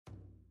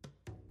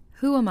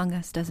Who among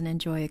us doesn't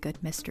enjoy a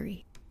good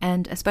mystery?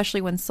 And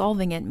especially when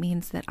solving it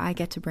means that I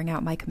get to bring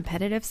out my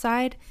competitive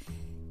side,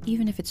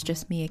 even if it's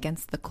just me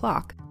against the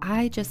clock.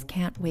 I just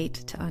can't wait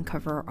to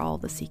uncover all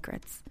the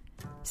secrets.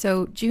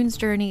 So June's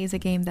Journey is a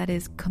game that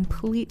is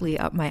completely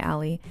up my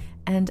alley,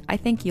 and I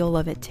think you'll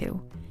love it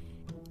too.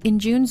 In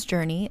June's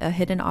Journey, a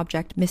hidden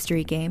object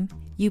mystery game,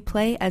 you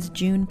play as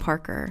June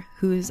Parker,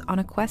 who's on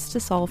a quest to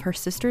solve her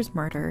sister's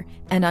murder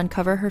and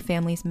uncover her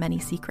family's many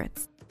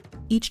secrets.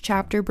 Each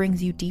chapter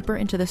brings you deeper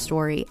into the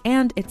story,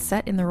 and it's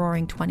set in the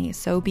Roaring '20s,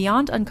 so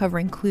beyond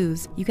uncovering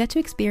clues, you get to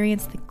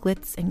experience the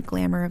glitz and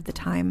glamour of the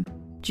time.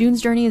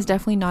 June's Journey is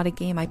definitely not a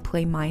game I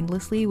play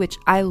mindlessly, which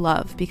I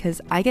love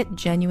because I get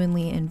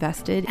genuinely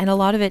invested, and a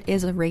lot of it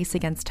is a race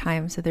against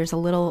time, so there's a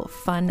little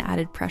fun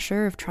added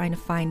pressure of trying to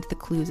find the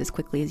clues as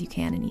quickly as you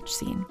can in each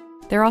scene.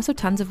 There are also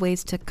tons of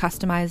ways to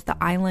customize the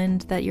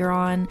island that you're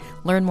on,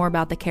 learn more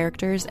about the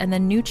characters, and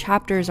then new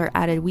chapters are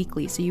added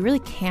weekly, so you really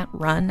can't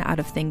run out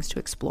of things to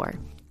explore.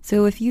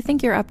 So if you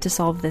think you're up to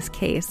solve this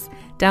case,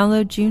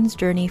 download June's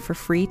Journey for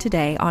free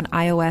today on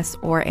iOS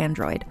or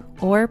Android,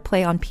 or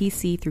play on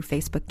PC through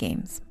Facebook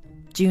Games.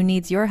 June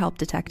needs your help,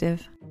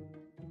 detective.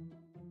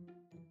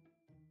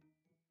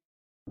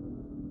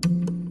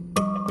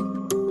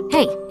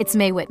 Hey, it's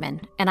Mae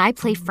Whitman, and I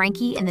play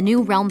Frankie in the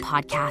new Realm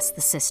podcast,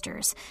 The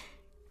Sisters.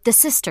 The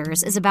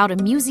Sisters is about a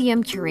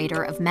museum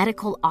curator of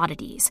medical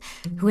oddities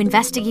who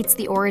investigates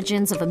the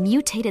origins of a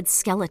mutated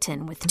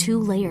skeleton with 2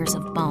 layers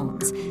of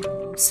bones.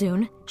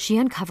 Soon, she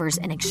uncovers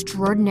an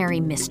extraordinary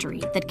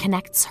mystery that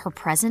connects her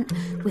present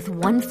with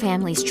one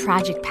family's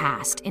tragic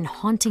past in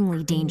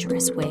hauntingly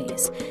dangerous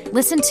ways.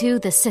 Listen to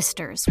The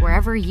Sisters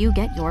wherever you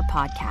get your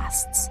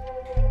podcasts.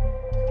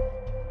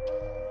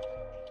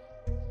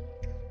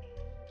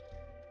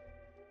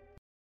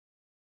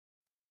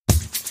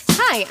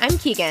 Hi, I'm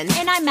Keegan.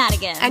 And I'm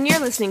Madigan. And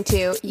you're listening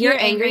to Your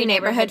Angry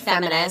Neighborhood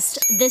Feminist.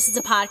 This is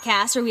a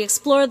podcast where we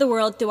explore the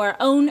world through our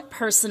own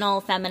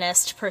personal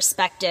feminist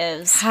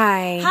perspectives.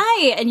 Hi.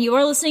 Hi, and you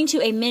are listening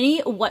to a mini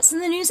What's in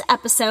the News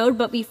episode,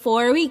 but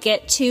before we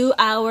get to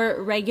our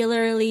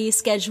regularly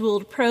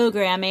scheduled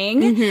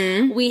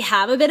programming, we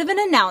have a bit of an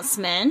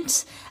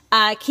announcement.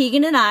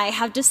 Keegan and I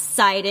have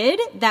decided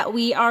that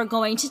we are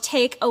going to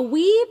take a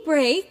wee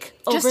break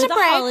over the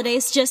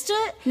holidays.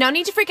 No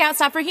need to freak out.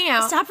 Stop freaking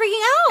out. Stop freaking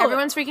out.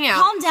 Everyone's freaking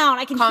out. Calm down.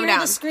 I can hear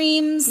the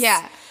screams.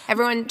 Yeah.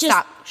 Everyone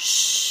stop.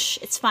 Shh.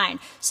 It's fine.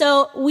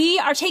 So we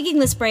are taking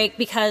this break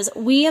because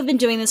we have been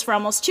doing this for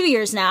almost 2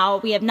 years now.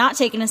 We have not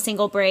taken a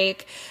single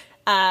break.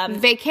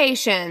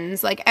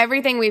 Vacations, like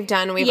everything we've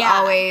done, we've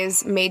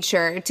always made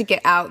sure to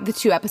get out the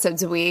 2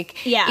 episodes a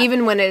week. Yeah.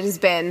 Even when it has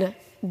been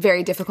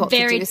very difficult to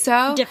do so.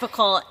 Very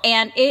difficult.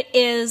 And it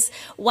is,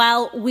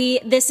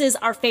 this is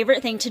our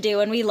favorite thing to do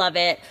and we love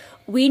it,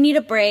 we need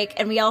a break,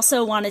 and we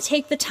also want to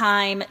take the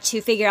time to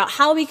figure out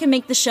how we can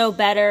make the show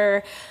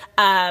better,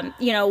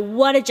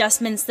 what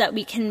adjustments that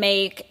we can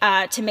make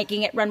to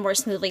making it run more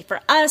smoothly for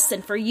us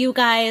and for you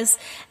guys,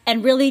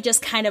 and really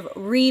just kind of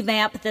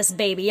revamp this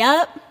baby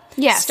up.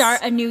 Yes.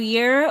 Start a new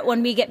year.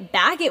 When we get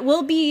back,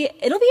 it'll be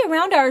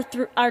around our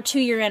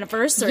 2-year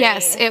anniversary.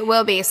 Yes, it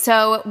will be.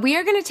 So we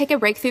are going to take a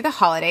break through the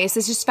holidays.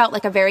 This just felt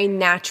like a very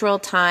natural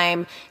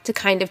time to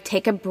kind of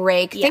take a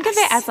break. Yes. Think of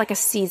it as like a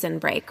season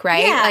break,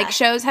 right? Yeah. Like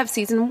shows have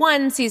season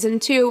 1, season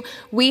 2.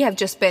 We have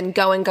just been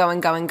going.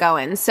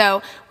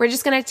 So we're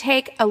just going to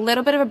take a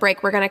little bit of a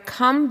break. We're going to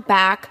come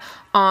back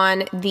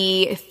on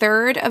the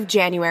 3rd of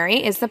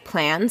January is the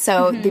plan.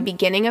 So the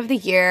beginning of the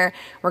year,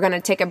 we're going to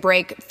take a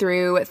break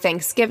through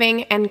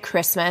Thanksgiving and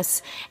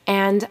Christmas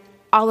and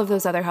all of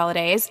those other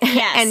holidays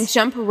and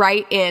jump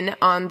right in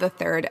on the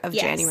 3rd of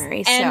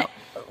January. And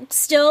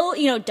still,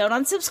 don't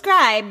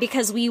unsubscribe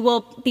because we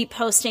will be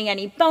posting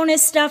any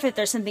bonus stuff. If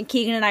there's something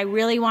Keegan and I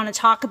really want to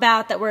talk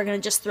about that we're going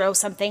to just throw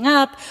something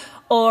up,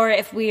 or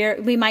if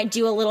we might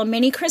do a little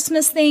mini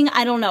Christmas thing.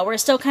 I don't know. We're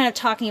still kind of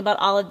talking about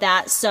all of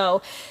that.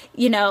 So,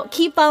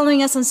 keep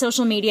following us on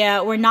social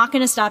media. We're not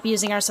going to stop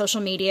using our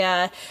social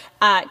media.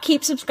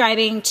 Keep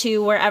subscribing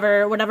to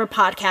whatever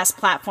podcast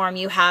platform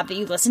you have that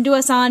you listen to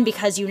us on,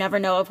 because you never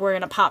know if we're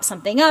going to pop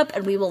something up,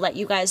 and we will let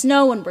you guys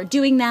know when we're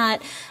doing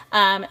that.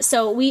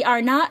 So we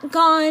are not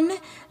gone.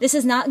 This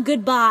is not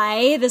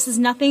goodbye. This is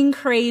nothing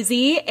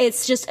crazy.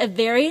 It's just a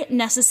very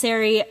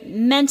necessary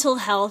mental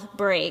health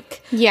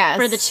break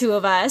for the two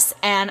of us,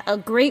 and a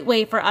great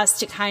way for us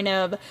to kind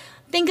of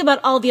think about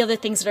all the other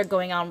things that are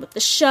going on with the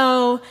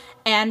show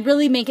and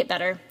really make it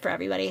better for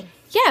everybody.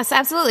 Yes,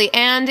 absolutely.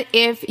 And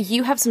if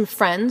you have some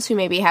friends who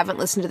maybe haven't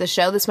listened to the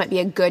show, this might be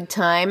a good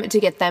time to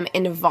get them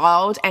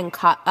involved and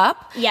caught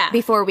up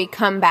before we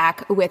come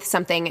back with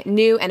something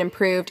new and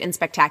improved and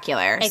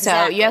spectacular. Exactly.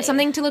 So you have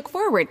something to look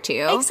forward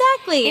to.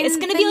 Exactly. It's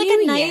going to be like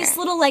a nice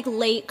little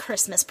late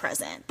Christmas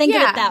present. Think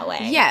of it that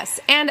way. Yes.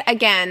 And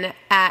again,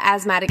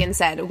 as Madigan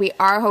said, we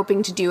are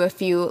hoping to do a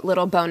few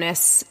little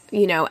bonus,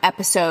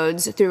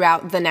 episodes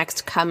throughout the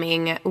next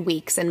coming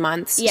weeks and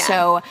months. Yeah.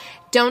 So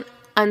don't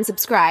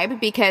unsubscribe,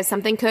 because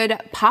something could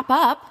pop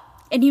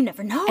up And you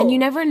never know. And you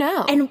never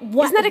know. And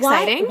isn't that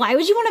exciting? Why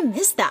would you want to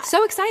miss that?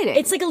 So exciting.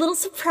 It's like a little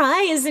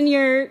surprise in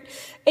your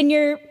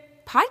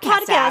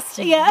podcast app.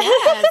 Yeah.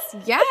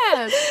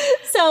 Yes.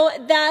 So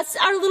that's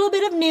our little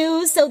bit of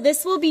news. So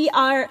this will be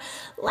our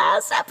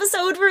last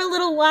episode for a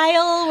little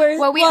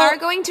while. We are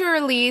going to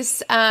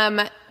release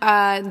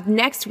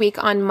next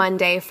week on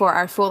Monday for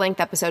our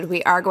full-length episode.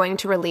 We are going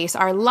to release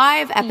our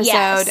live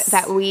episode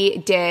that we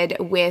did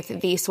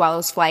with the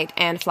Swallows Flight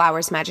and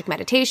Flowers Magic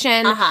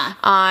Meditation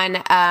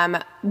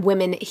on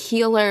women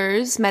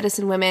healers,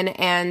 medicine women,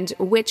 and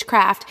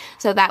witchcraft.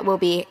 So that will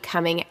be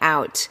coming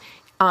out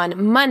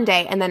on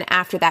Monday, and then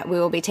after that we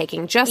will be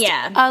taking just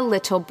a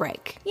little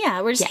break.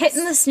 Yeah, we're just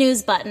hitting the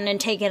snooze button and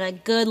taking a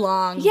good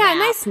long nap.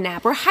 Nice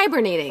nap. We're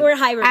hibernating.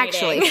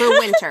 Actually, for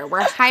winter.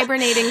 We're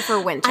hibernating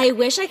for winter. I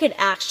wish I could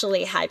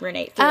actually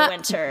hibernate through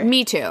winter.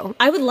 Me too.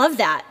 I would love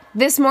that.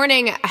 This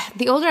morning,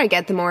 the older I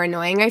get, the more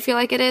annoying I feel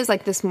like it is.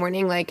 Like this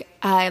morning,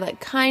 I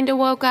kind of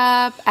woke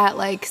up at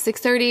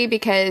 6:30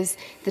 because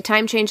the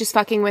time change is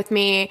fucking with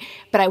me,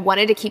 but I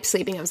wanted to keep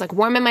sleeping. I was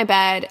warm in my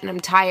bed and I'm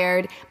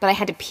tired, but I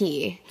had to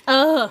pee.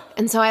 Oh.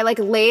 And so I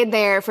laid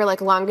there for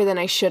longer than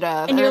I should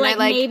have. And you're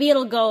maybe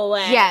it'll go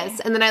away.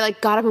 Yes. And then I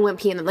got up and went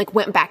pee and then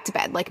went back to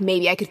bed.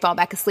 Maybe I could fall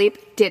back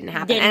asleep. Didn't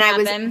happen. I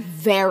was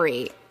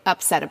very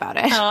upset about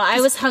it. Oh,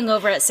 I was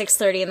hungover at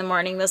 6:30 in the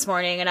morning this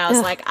morning, and I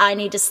was I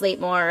need to sleep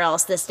more or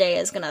else this day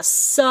is gonna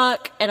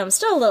suck. And I'm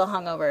still a little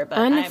hungover, but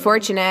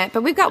unfortunate.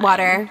 But we've got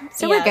water,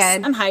 so we're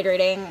good. I'm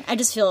hydrating. I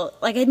just feel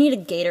like I need a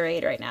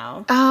Gatorade right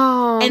now.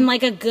 Oh, and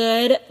a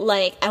good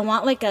I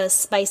want a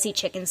spicy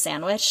chicken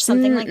sandwich,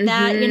 something like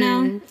that. You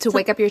know, to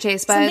wake up your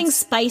taste buds. Something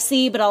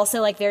spicy, but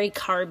also very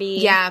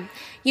carby. Yeah,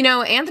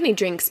 Anthony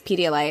drinks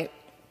Pedialyte.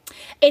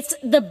 It's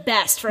the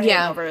best for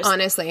hangovers.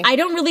 Honestly. I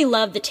don't really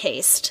love the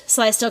taste,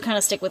 so I still kind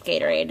of stick with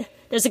Gatorade.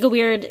 There's a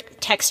weird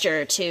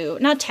texture to,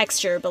 not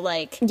texture, but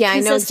I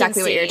know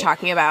exactly what you're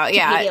talking about.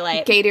 Yeah,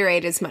 Pedialyte.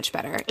 Gatorade is much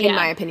better, in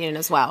my opinion,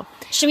 as well.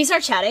 Should we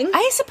start chatting?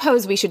 I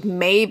suppose we should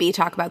maybe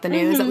talk about the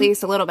news at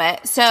least a little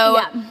bit. So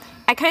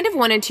I kind of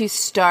wanted to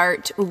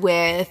start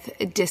with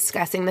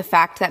discussing the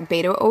fact that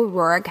Beto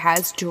O'Rourke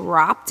has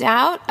dropped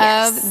out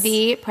of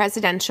the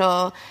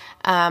presidential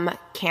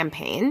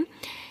campaign.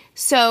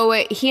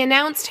 So he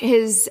announced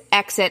his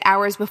exit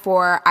hours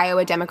before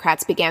Iowa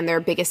Democrats began their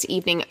biggest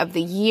evening of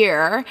the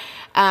year,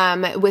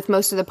 with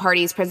most of the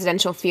party's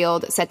presidential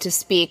field set to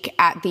speak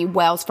at the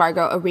Wells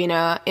Fargo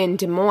Arena in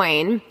Des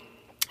Moines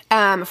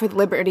for the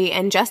Liberty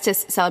and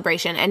Justice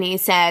celebration. And he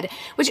said,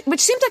 which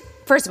seems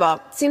first of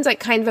all, seems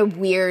kind of a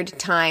weird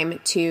time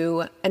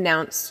to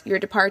announce your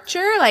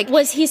departure.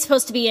 Was he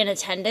supposed to be in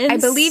attendance? I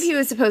believe he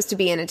was supposed to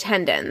be in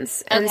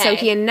attendance. And so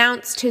he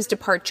announced his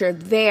departure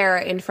there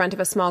in front of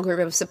a small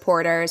group of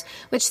supporters,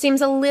 which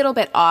seems a little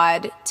bit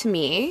odd to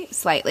me,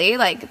 slightly.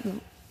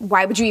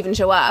 Why would you even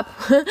show up?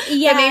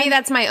 Yeah. But maybe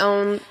that's my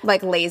own,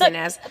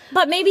 laziness.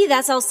 But maybe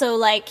that's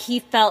also, he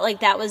felt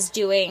that was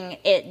doing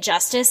it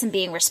justice and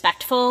being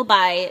respectful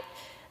by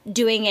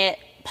doing it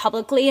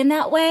publicly in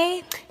that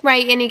way.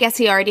 Right, and I guess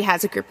he already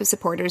has a group of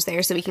supporters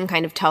there, so he can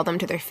kind of tell them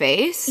to their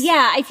face.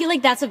 Yeah, I feel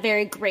like that's a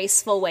very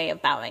graceful way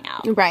of bowing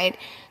out. Right.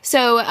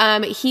 So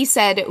he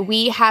said,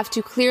 we have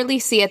to clearly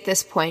see at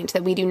this point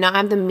that we do not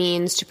have the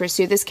means to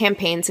pursue this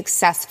campaign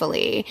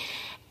successfully.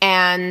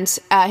 And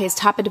his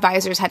top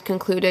advisors had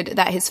concluded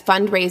that his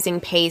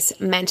fundraising pace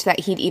meant that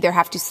he'd either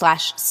have to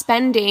slash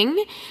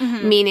spending,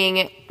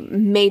 meaning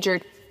major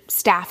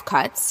staff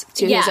cuts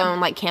to his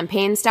own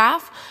campaign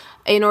staff,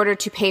 in order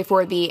to pay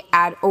for the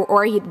ad,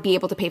 or he'd be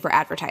able to pay for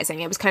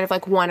advertising. It was kind of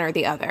one or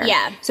the other.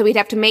 Yeah. So he'd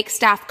have to make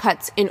staff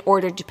cuts in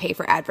order to pay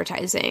for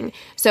advertising.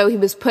 So he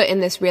was put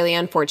in this really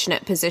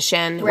unfortunate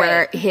position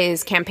where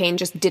his campaign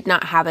just did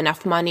not have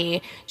enough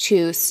money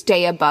to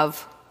stay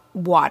above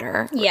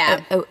water in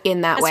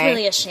that way. That's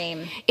really a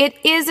shame. It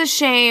is a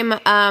shame.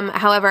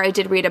 However, I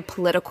did read a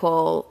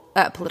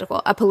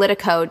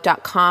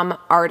Politico.com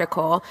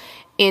article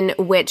in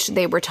which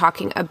they were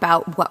talking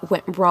about what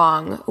went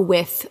wrong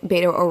with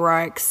Beto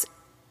O'Rourke's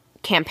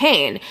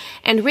campaign.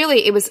 And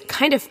really, it was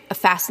kind of a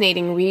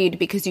fascinating read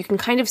because you can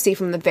kind of see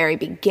from the very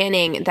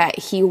beginning that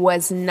he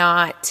was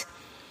not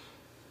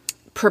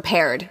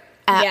prepared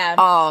at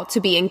all to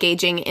be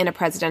engaging in a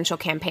presidential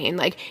campaign.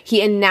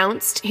 He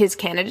announced his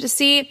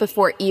candidacy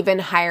before even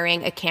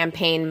hiring a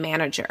campaign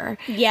manager.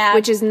 Yeah.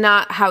 Which is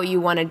not how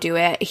you want to do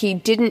it. He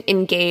didn't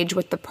engage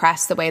with the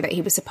press the way that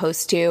he was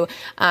supposed to.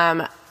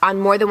 On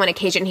more than one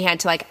occasion, he had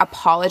to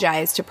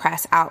apologize to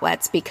press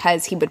outlets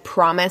because he would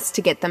promise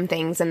to get them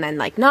things and then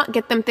not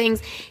get them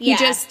things.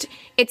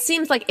 It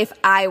seems like if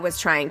I was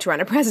trying to run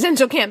a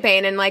presidential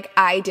campaign and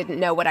I didn't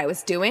know what I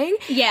was doing.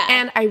 Yeah.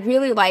 And I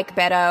really like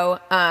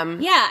Beto.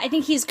 I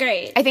think he's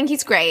great. I think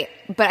he's great,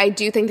 but I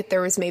do think that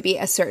there was maybe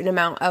a certain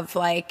amount of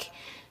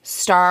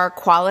star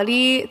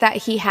quality that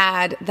he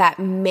had that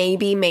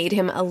maybe made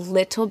him a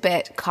little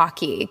bit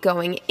cocky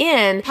going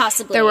in.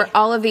 Possibly. There were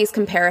all of these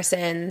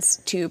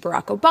comparisons to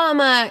Barack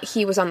Obama.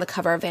 He was on the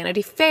cover of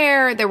Vanity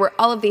Fair. There were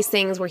all of these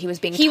things where he was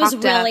being talked was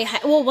really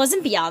high. Well,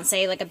 wasn't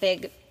Beyonce a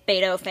big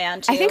Beto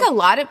fan, too. I think a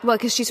lot of,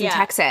 because she's from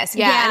Texas.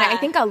 Yeah. And I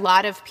think a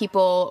lot of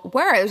people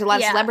were. There was a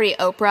lot of celebrity.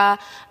 Oprah.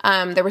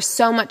 There was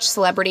so much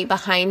celebrity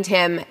behind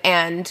him,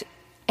 and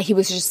he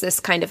was just this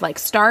kind of like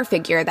star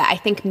figure that I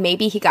think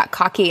maybe he got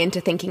cocky into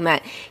thinking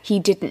that he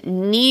didn't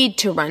need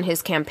to run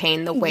his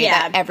campaign the way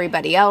that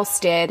everybody else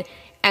did,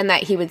 and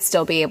that he would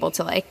still be able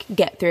to like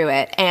get through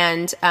it.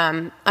 And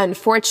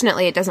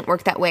unfortunately, it doesn't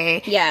work that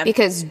way. Yeah.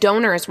 Because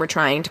donors were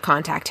trying to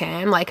contact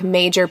him, like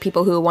major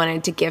people who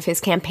wanted to give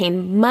his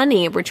campaign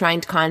money were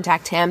trying to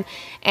contact him,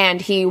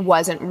 and he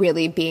wasn't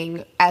really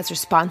being as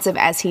responsive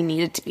as he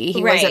needed to be.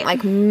 He wasn't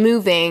like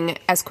moving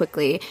as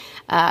quickly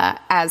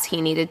as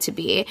he needed to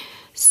be.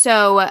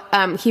 So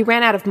he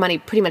ran out of money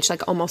pretty much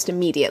like almost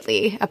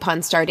immediately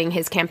upon starting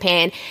his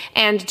campaign.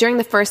 And during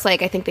the first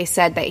leg, I think they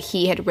said that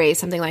he had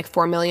raised something like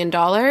 $4 million,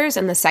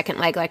 and the second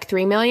leg like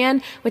 $3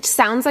 million, which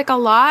sounds like a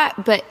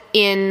lot, but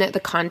in the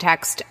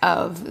context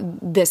of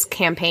this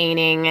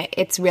campaigning,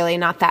 it's really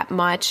not that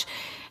much.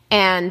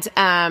 And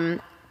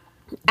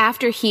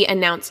after he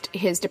announced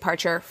his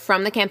departure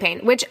from the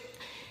campaign, which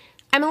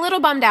I'm a little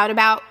bummed out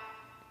about,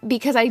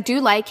 because I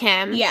do like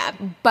him. Yeah.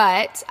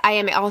 But I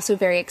am also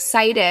very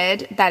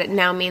excited that it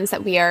now means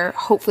that we are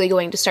hopefully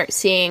going to start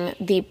seeing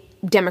the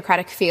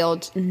Democratic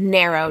field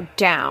narrow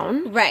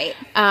down. Right.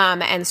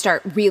 And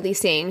start really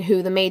seeing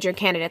who the major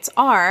candidates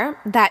are.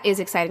 That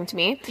is exciting to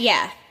me.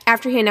 Yeah.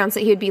 After he announced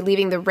that he would be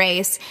leaving the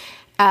race,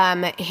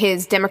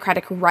 his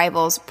Democratic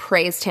rivals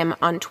praised him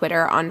on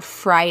Twitter on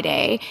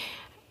Friday.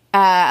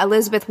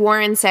 Elizabeth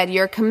Warren said,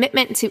 "Your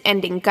commitment to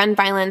ending gun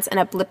violence and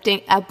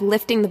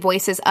uplifting the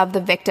voices of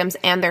the victims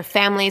and their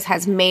families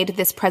has made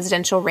this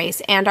presidential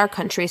race and our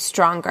country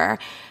stronger."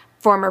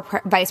 Former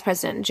Vice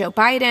President Joe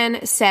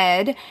Biden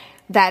said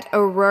that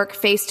O'Rourke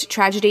faced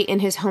tragedy in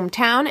his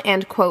hometown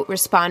and, quote,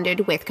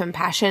 responded with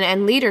compassion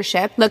and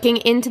leadership, looking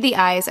into the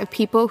eyes of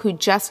people who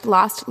just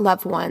lost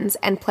loved ones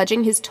and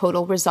pledging his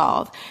total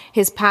resolve.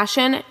 His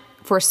passion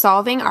for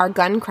solving our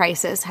gun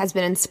crisis has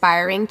been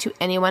inspiring to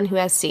anyone who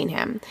has seen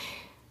him.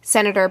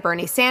 Senator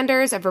Bernie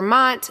Sanders of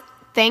Vermont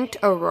thanked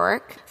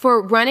O'Rourke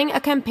for running a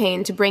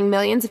campaign to bring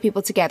millions of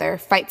people together,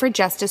 fight for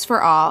justice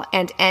for all,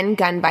 and end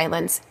gun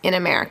violence in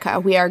America.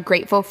 We are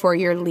grateful for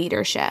your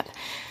leadership.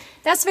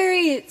 That's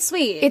very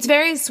sweet. It's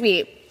very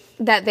sweet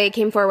that they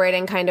came forward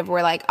and kind of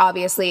were like,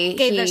 obviously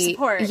gave their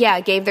support.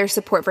 Yeah, gave their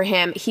support for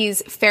him.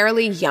 He's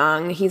fairly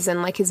young. He's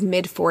in like his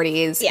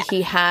mid-40s. Yeah.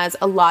 He has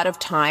a lot of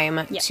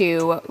time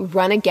to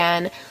run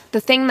again.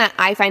 The thing that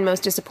I find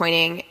most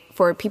disappointing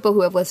for people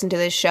who have listened to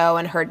this show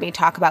and heard me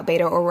talk about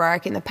Beto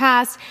O'Rourke in the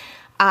past,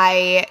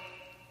 I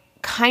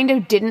kind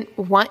of didn't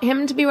want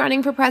him to be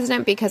running for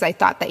president because I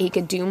thought that he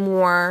could do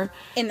more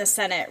in the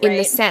Senate, right? In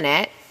the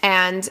Senate.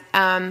 And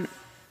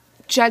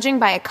judging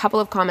by a couple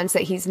of comments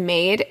that he's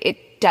made,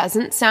 it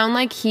doesn't sound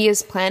like he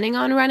is planning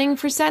on running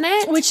for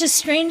Senate. Which is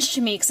strange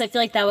to me because I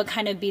feel like that would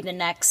kind of be the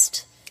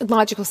next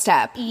logical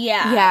step.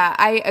 Yeah. Yeah,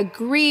 I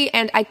agree,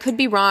 and I could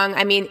be wrong.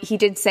 I mean, he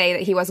did say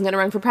that he wasn't going to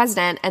run for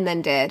president and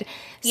then did.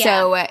 Yeah.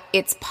 So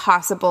it's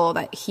possible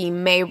that he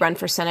may run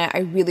for Senate. I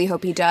really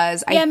hope he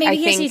does. Yeah, maybe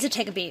he just needs to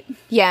take a beat.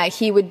 Yeah,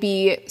 he would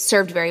be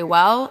served very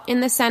well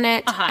in the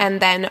Senate,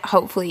 and then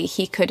hopefully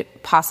he could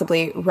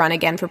possibly run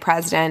again for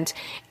president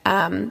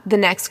the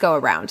next go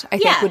around. I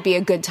think would be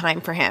a good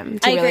time for him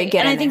to really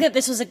get in. And I think that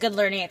this was a good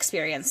learning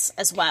experience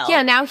as well.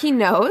 Yeah, now he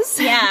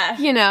knows. Yeah.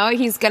 You know,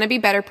 he's going to be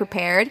better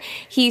prepared.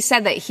 He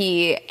said that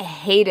he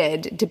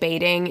hated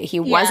debating. He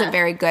wasn't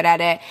very good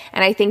at it.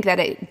 And I think that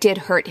it did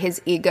hurt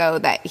his ego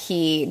that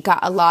he got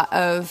a lot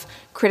of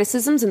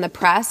criticisms in the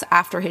press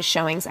after his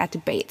showings at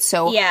debates.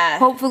 So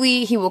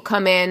hopefully he will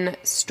come in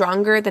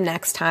stronger the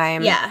next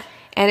time. Yeah.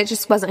 And it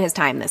just wasn't his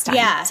time this time.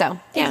 Yeah. So,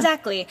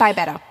 exactly. Bye,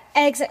 Beto.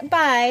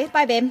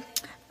 Bye, babe.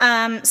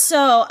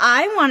 So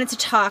I wanted to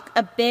talk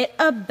a bit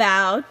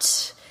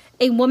about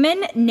a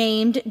woman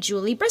named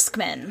Julie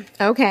Briskman.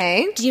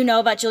 Okay. Do you know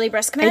about Julie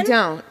Briskman? I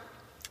don't.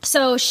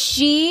 So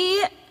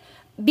she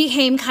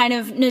became kind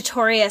of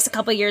notorious a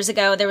couple years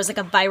ago. There was like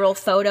a viral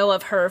photo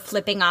of her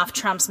flipping off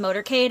Trump's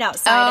motorcade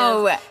outside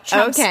of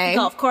Trump's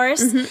golf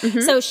course.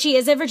 So she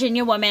is a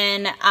Virginia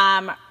woman.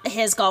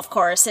 His golf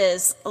course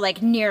is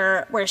like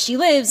near where she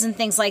lives and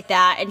things like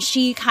that. And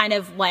she kind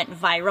of went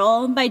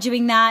viral by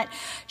doing that.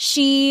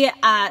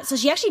 So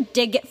she actually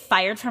did get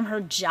fired from her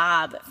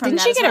job.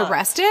 Didn't she get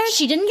arrested?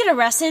 She didn't get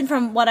arrested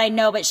from what I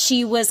know, but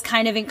she was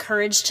kind of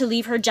encouraged to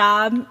leave her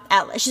job.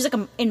 She's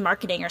like in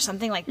marketing or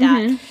something like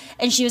that.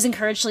 And she was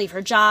encouraged to leave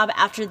her job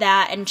after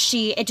that. And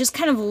it just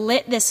kind of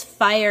lit this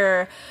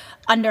fire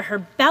under her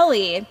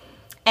belly.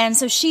 And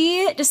so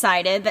she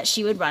decided that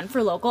she would run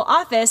for local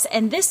office,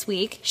 and this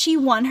week she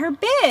won her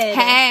bid.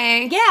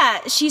 Hey.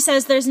 Yeah, she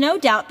says, "There's no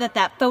doubt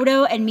that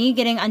photo and me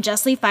getting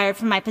unjustly fired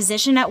from my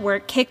position at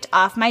work kicked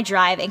off my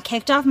drive and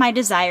kicked off my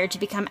desire to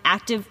become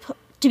active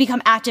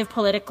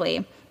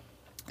politically.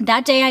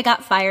 That day I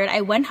got fired,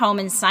 I went home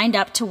and signed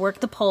up to work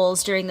the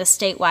polls during the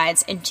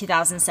statewides in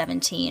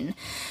 2017.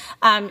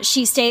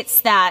 She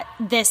states that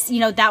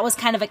that was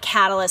kind of a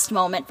catalyst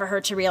moment for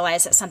her to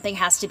realize that something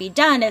has to be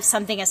done. If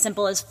something as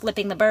simple as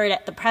flipping the bird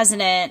at the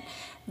president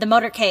the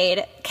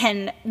motorcade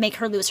can make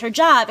her lose her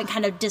job and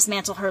kind of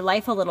dismantle her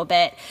life a little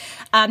bit.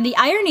 The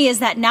irony is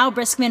that now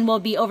Briskman will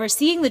be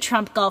overseeing the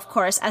Trump golf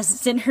course as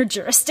it's in her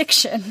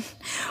jurisdiction,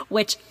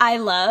 which I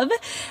love.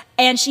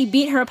 And she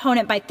beat her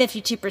opponent by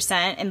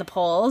 52% in the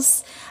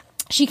polls.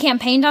 She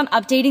campaigned on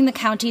updating the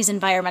county's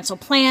environmental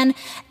plan,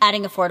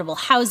 adding affordable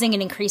housing,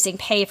 and increasing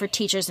pay for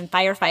teachers and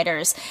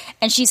firefighters.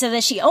 And she said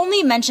that she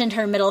only mentioned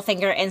her middle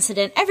finger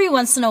incident every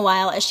once in a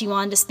while as she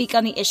wanted to speak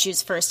on the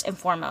issues first and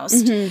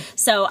foremost.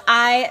 So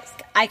I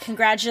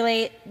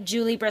congratulate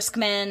Julie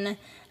Briskman.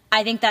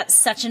 I think that's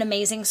such an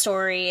amazing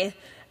story.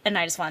 And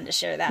I just wanted to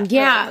share that.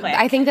 Yeah, really quick.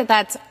 I think that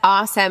that's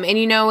awesome. And,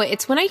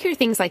 it's when I hear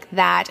things like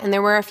that, and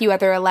there were a few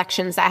other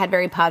elections that had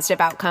very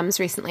positive outcomes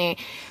recently,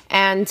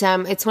 and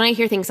it's when I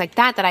hear things like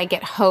that I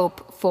get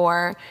hope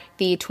for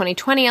the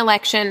 2020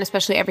 election,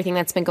 especially everything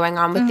that's been going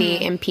on with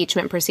the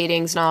impeachment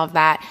proceedings and all of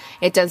that.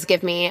 It does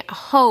give me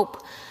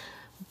hope.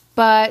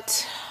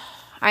 But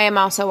I am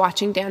also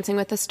watching Dancing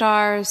with the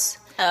Stars.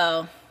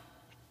 Oh.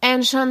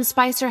 And Sean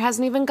Spicer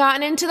hasn't even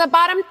gotten into the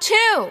bottom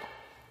 2.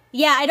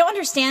 Yeah, I don't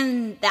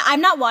understand that.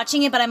 I'm not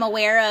watching it, but I'm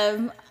aware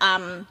of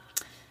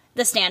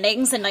the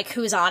standings and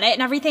who's on it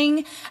and everything.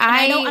 And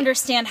I don't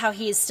understand how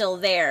he's still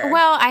there.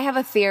 Well, I have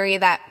a theory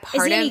that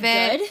part Is he of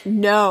it. good?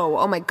 No,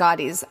 oh my God,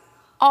 he's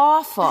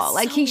awful.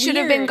 That's so he should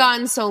have been weird.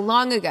 gone so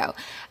long ago.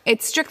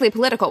 It's strictly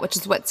political, which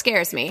is what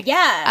scares me.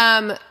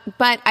 Yeah.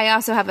 But I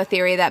also have a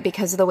theory that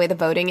because of the way the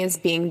voting is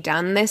being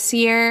done this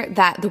year,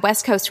 that the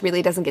West Coast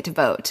really doesn't get to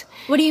vote.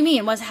 What do you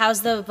mean?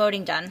 How's the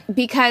voting done?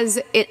 Because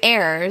it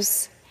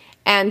airs.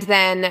 And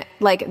then,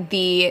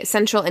 the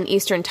Central and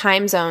Eastern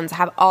time zones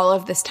have all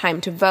of this time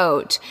to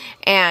vote,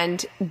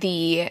 and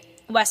the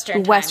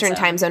Western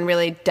time zone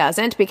really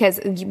doesn't,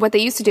 because what they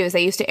used to do is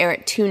they used to air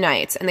it 2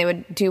 nights, and they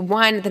would do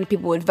one, then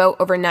people would vote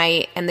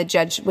overnight, and the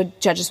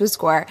judges would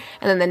score,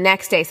 and then the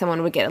next day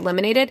someone would get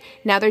eliminated.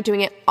 Now they're doing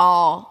it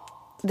all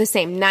the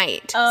same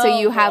night. So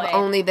you have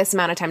only this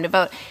amount of time to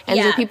vote. And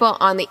so people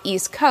on the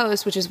East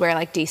Coast, which is where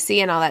DC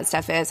and all that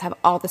stuff is, have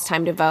all this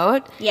time to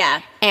vote.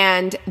 Yeah.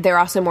 And they're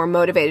also more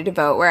motivated to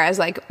vote, whereas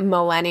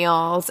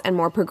millennials and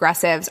more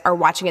progressives are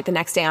watching it the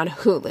next day on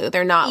Hulu.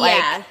 They're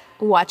not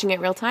watching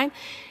it real time.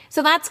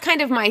 So that's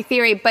kind of my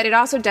theory, but it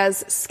also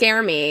does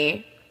scare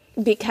me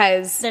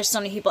because there's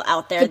so many people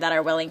out there that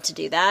are willing to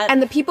do that.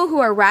 And the people who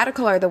are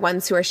radical are the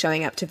ones who are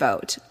showing up to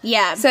vote.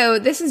 Yeah. So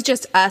this is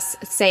just us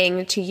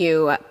saying to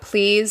you,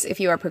 please, if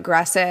you are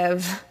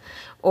progressive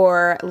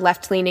or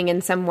left-leaning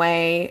in some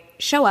way,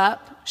 show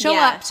up. Show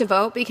up to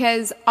vote,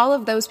 because all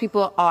of those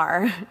people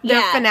are.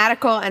 They're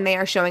fanatical, and they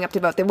are showing up to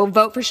vote. They will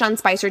vote for Sean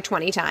Spicer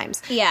 20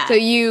 times. Yeah. So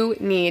you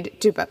need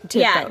to vote.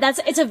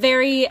 It's a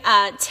very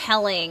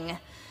telling...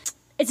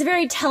 It's a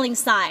very telling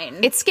sign.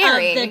 It's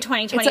scary. Of the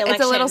 2020 election.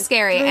 It's a little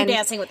scary. And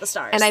Dancing with the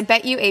Stars. And I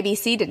bet you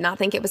ABC did not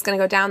think it was going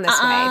to go down this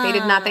way. They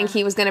did not think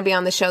he was going to be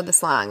on the show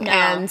this long. No.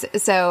 And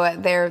so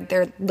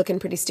they're looking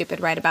pretty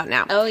stupid right about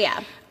now. Oh,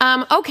 yeah.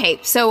 Okay,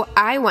 so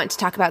I want to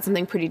talk about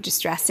something pretty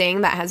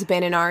distressing that has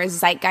been in our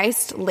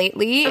zeitgeist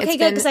lately. Okay,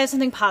 good, because I have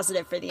something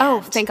positive for the end.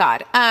 Oh, thank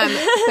God.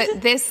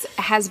 But this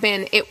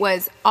it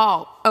was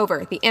all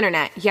over the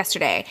internet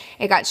yesterday.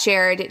 It got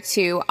shared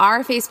to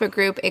our Facebook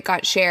group. It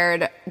got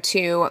shared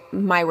to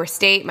My Worst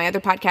State, my other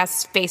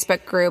podcast's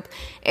Facebook group.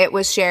 It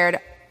was shared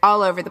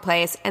all over the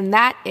place. And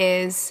that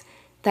is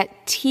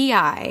that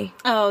T.I.,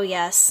 oh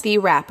yes, the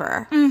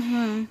rapper,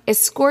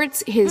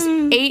 escorts his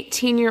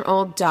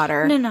 18-year-old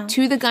daughter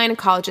to the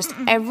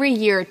gynecologist every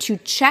year to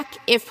check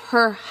if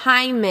her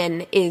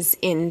hymen is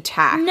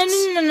intact. No,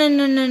 stop,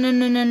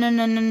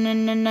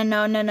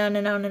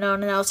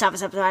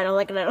 I don't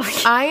like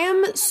it. I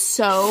am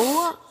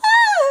so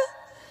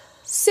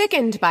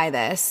sickened by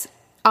this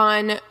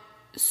on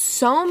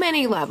so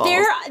many levels.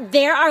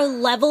 There are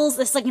levels.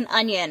 It's like an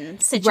onion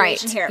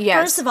situation here. Yes.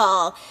 First of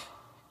all,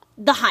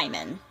 the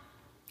hymen.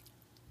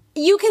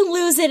 You can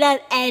lose it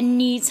at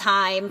any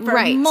time for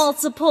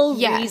multiple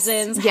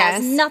reasons.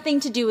 Has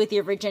nothing to do with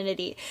your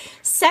virginity.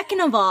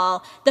 Second of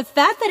all, the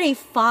fact that a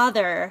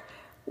father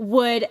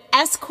would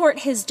escort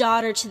his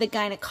daughter to the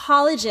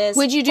gynecologist.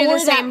 Would you do the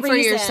same for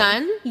your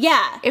son?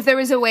 Yeah. If there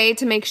was a way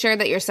to make sure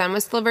that your son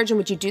was still a virgin,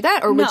 would you do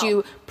that? Or would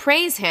you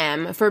praise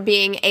him for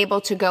being able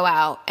to go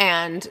out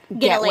and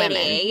get a lady,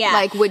 women?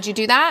 yeah. Would you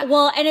do that?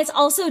 Well, and it's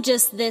also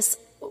just this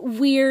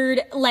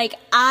weird,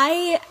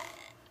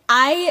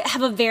 I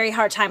have a very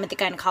hard time with the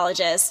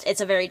gynecologist. It's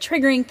a very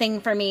triggering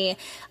thing for me.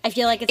 I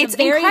feel like it's a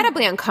very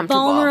incredibly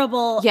uncomfortable,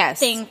 vulnerable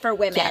thing for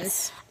women.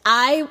 Yes.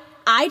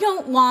 I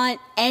don't want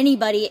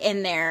anybody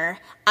in there.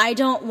 I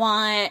don't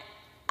want,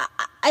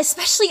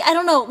 especially, I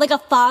don't know, a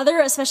father,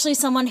 especially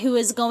someone who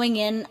is going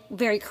in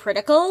very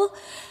critical.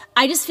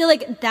 I just feel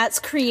like that's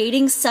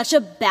creating such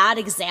a bad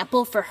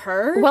example for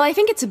her. Well, I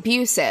think it's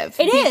abusive.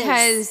 It is.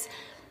 Because...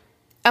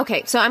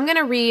 Okay, so I'm going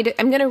to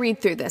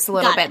read through this a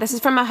little bit. This is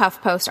from a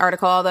HuffPost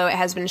article, although it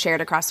has been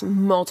shared across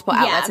multiple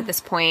outlets at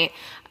this point.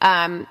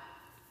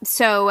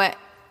 So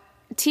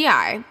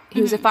T.I.,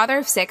 who's a father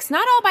of 6,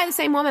 not all by the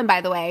same woman,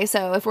 by the way.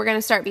 So if we're going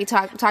to start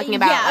talking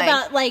about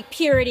about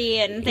purity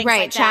and things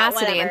like that,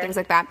 chastity and things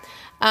like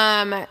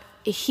that.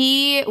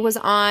 He was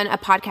on a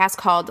podcast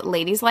called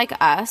Ladies Like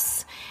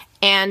Us,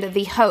 and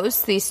the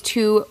hosts, these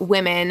 2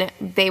 women,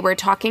 they were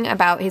talking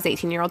about his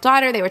 18-year-old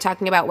daughter. They were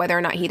talking about whether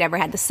or not he'd ever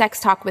had the sex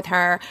talk with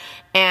her,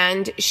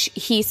 and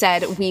he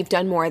said, we've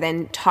done more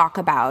than talk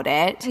about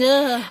it.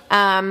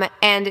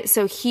 And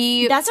so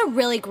that's a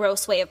really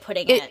gross way of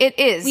putting it. It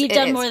is. We've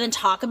done more than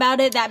talk about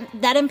it.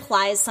 That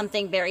implies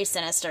something very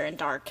sinister and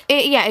dark.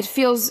 It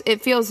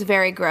feels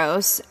very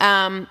gross.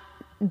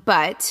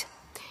 But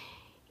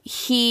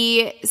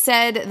he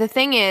said, the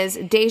thing is,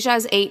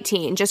 Deja's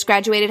 18, just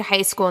graduated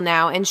high school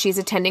now, and she's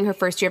attending her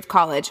first year of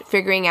college,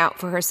 figuring out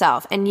for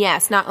herself. And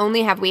yes, not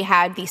only have we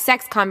had the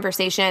sex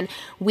conversation,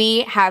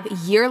 we have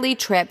yearly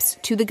trips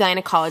to the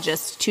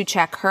gynecologist to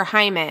check her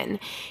hymen.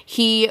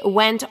 He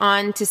went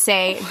on to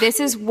say, this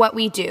is what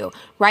we do.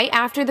 Right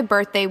after the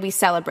birthday, we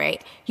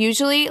celebrate.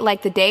 Usually,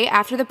 like the day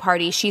after the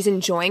party, she's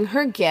enjoying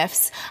her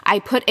gifts. I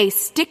put a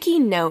sticky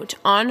note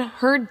on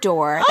her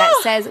door that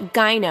says,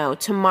 gyno,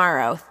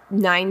 tomorrow,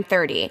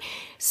 9:30.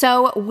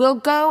 So we'll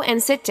go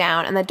and sit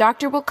down and the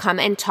doctor will come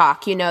and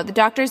talk. You know, the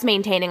doctor's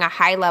maintaining a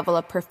high level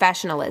of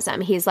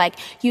professionalism. He's like,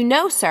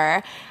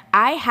 sir,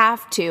 I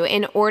have to,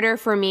 in order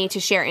for me to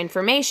share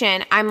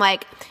information, I'm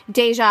like,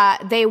 Deja,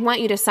 they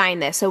want you to sign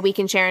this so we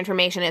can share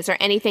information. Is there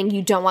anything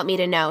you don't want me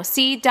to know?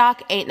 See,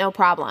 doc, ain't no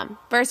problem.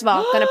 First of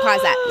all, gonna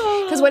pause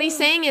that. Because what he's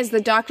saying is the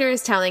doctor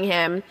is telling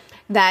him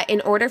that in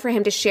order for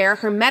him to share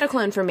her medical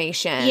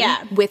information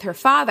with her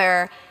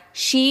father,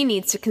 she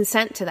needs to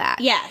consent to that.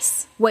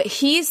 Yes. What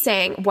he's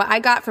saying, what I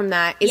got from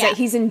that is that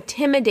he's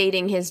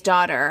intimidating his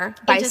daughter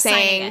by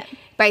saying,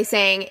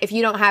 if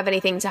you don't have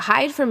anything to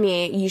hide from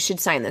me, you should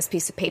sign this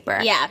piece of paper.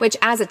 Yeah. Which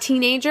as a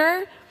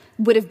teenager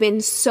would have been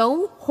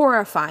so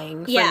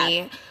horrifying for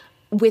me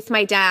with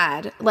my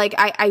dad. Like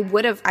I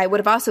would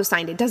have also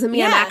signed it. Doesn't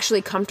mean I'm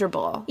actually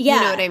comfortable. Yeah.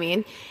 You know what I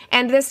mean?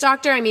 And this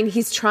doctor, I mean,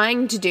 he's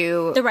trying to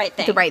do the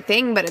right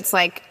thing, but it's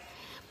like,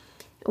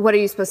 what are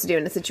you supposed to do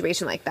in a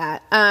situation like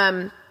that?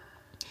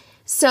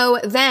 So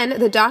then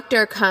the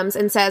doctor comes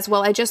and says,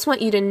 well, I just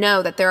want you to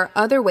know that there are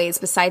other ways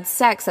besides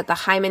sex that the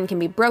hymen can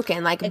be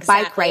broken, like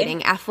bike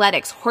riding,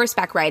 athletics,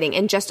 horseback riding,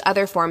 and just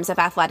other forms of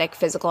athletic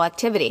physical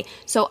activity.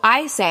 So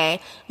I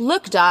say,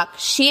 look, doc,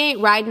 she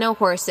ain't ride no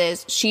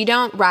horses. She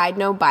don't ride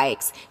no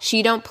bikes.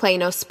 She don't play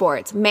no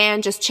sports.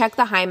 Man, just check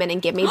the hymen and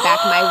give me back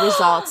my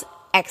results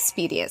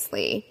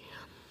expeditiously.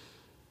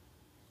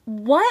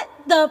 What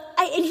the...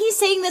 and he's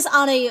saying this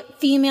on a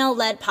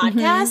female-led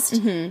podcast?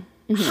 Mm-hmm.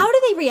 How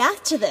do they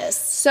react to this?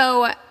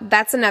 So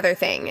that's another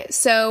thing.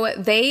 So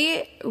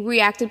they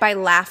reacted by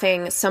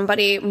laughing.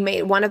 Somebody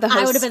made one of the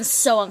hosts... I would have been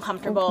so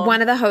uncomfortable. One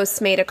of the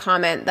hosts made a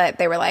comment that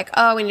they were like,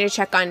 oh, we need to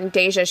check on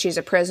Deja. She's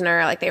a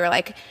prisoner. Like they were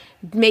like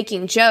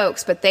making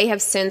jokes, but they have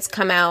since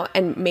come out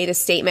and made a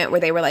statement where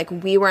they were like,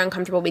 we were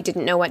uncomfortable. We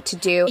didn't know what to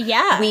do.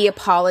 Yeah. We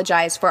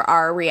apologize for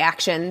our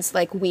reactions.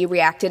 Like we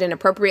reacted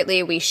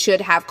inappropriately. We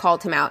should have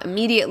called him out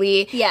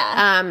immediately.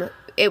 Yeah.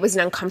 It was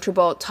an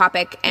uncomfortable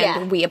topic,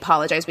 and we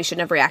apologize. We shouldn't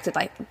have reacted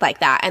like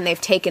that. And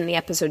they've taken the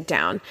episode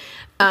down.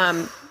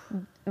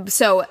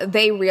 So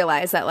they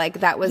realized that like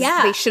that was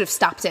they should have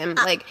stopped him.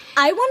 Like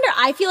I wonder.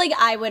 I feel like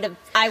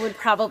I would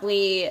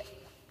probably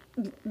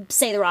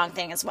say the wrong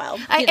thing as well.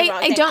 I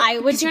don't.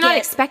 Because you're not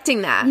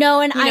expecting that.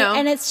 No, and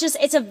and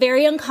it's a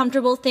very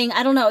uncomfortable thing.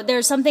 I don't know.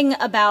 There's something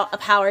about a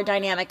power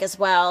dynamic as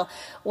well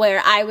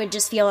where I would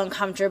just feel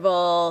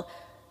uncomfortable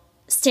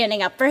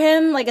standing up for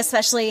him, like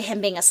especially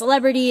him being a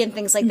celebrity and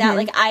things like that.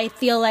 Like I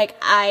feel like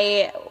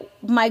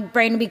my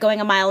brain would be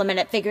going a mile a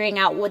minute figuring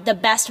out what the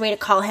best way to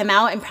call him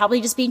out and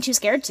probably just being too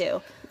scared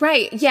to.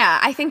 Right. Yeah.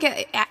 I think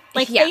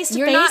face to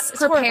you're face, not it's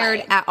prepared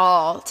horrifying. at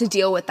all to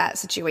deal with that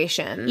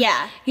situation.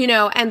 Yeah. You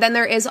know, and then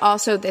there is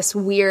also this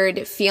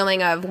weird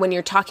feeling of when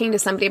you're talking to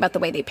somebody about the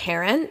way they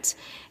parent,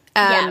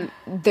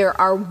 there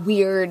are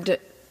weird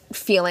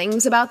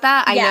feelings about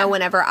that. I know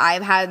whenever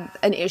I've had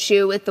an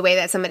issue with the way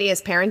that somebody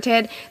is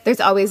parented,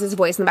 there's always this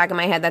voice in the back of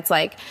my head that's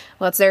like,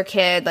 well, it's their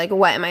kid. Like,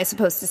 what am I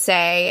supposed to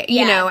say?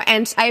 You know,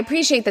 and I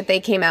appreciate that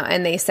they came out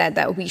and they said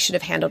that we should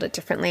have handled it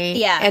differently.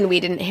 Yeah. And we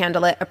didn't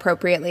handle it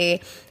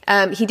appropriately.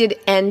 He did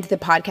end the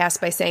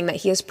podcast by saying that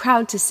he is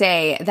proud to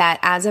say that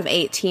as of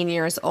 18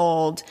 years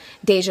old,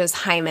 Deja's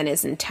hymen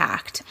is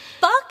intact.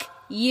 Fuck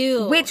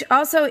you. Which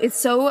also is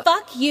so...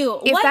 Fuck you.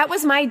 If that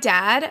was my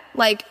dad,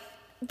 like...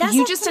 That's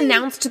you just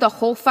announced to the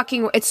whole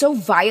fucking world. It's so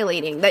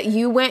violating that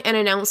you went and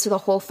announced to the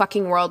whole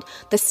fucking world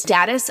the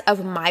status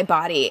of my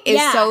body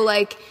is so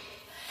like...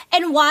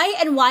 And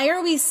why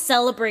are we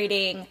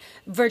celebrating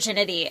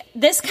virginity?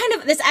 This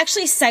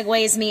actually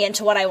segues me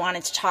into what I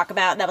wanted to talk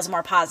about. That was a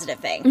more positive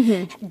thing.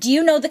 Mm-hmm. Do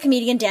you know the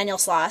comedian Daniel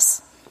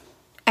Sloss?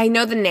 I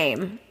know the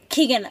name.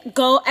 Keegan,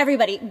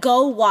 everybody,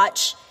 go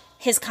watch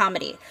his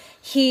comedy.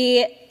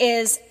 He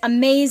is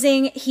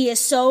amazing. He is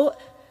so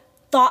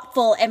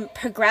thoughtful and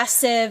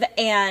progressive,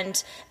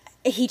 and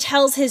he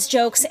tells his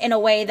jokes in a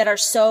way that are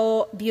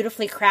so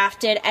beautifully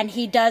crafted. And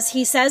he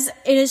says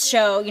in his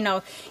show, you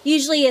know,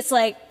 usually it's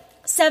like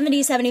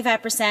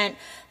 70-75%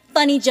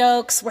 funny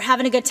jokes, we're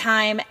having a good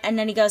time, and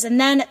then he goes, and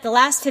then the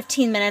last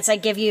 15 minutes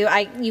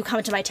you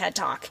come to my TED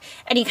Talk,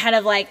 and he kind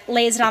of like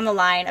lays it on the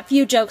line, a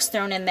few jokes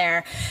thrown in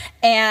there,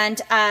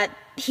 and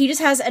he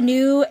just has a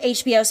new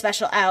HBO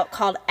special out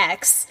called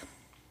X,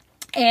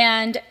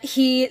 and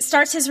he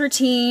starts his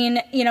routine,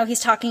 you know, he's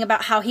talking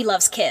about how he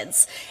loves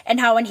kids, and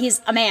how when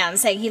he's a man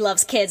saying he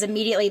loves kids,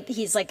 immediately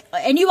he's like,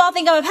 and you all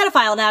think I'm a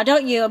pedophile now,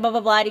 don't you? Blah,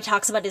 blah, blah. And he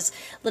talks about his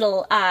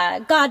little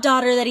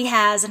goddaughter that he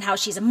has, and how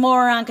she's a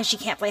moron because she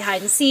can't play hide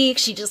and seek.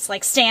 She just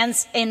like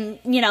stands in,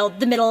 you know,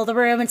 the middle of the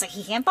room, and it's like,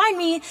 he can't find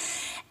me.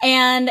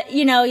 And,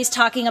 you know, he's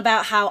talking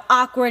about how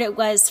awkward it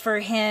was for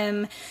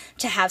him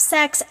to have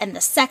sex, and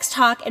the sex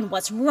talk, and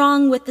what's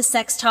wrong with the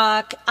sex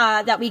talk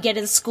that we get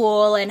in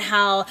school, and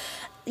how,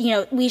 you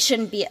know, we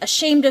shouldn't be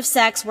ashamed of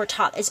sex. We're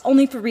taught it's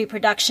only for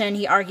reproduction.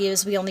 He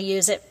argues we only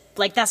use it,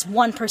 like, that's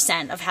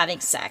 1% of having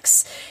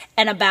sex.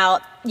 And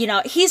about, you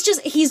know,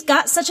 he's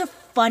got such a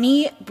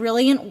funny,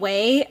 brilliant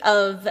way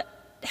of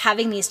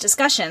having these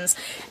discussions.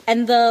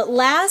 And the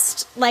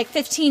last, like,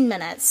 15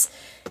 minutes,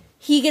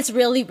 he gets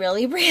really,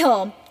 really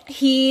real.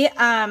 He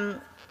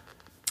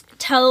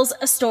tells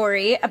a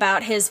story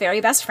about his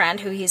very best friend,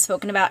 who he's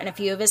spoken about in a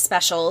few of his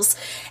specials,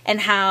 and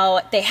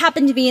how they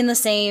happened to be in the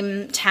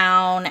same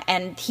town,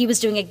 and he was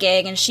doing a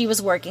gig and she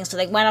was working, so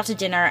they went off to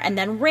dinner, and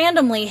then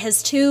randomly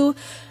his two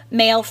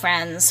male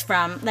friends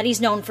that he's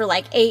known for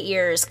like 8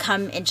 years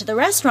come into the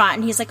restaurant,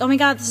 and he's like, oh my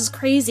God, this is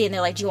crazy. And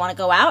they're like, do you want to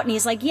go out? And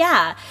he's like,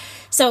 yeah.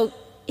 So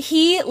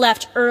he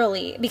left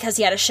early because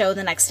he had a show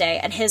the next day,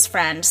 and his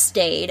friend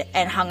stayed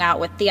and hung out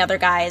with the other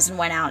guys and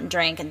went out and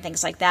drank and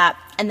things like that.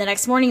 And the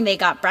next morning they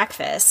got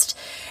breakfast,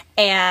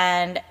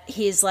 and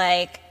he's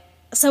like,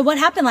 so what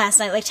happened last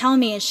night? Like, tell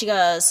me. And she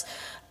goes,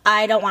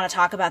 I don't want to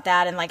talk about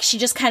that. And like, she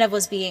just kind of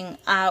was being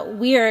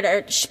weird,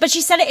 but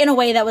she said it in a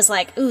way that was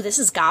like, ooh, this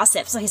is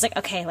gossip. So he's like,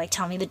 okay, like,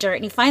 tell me the dirt.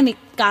 And he finally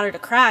got her to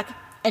crack.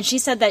 And she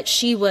said that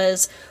she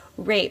was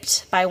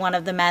raped by one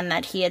of the men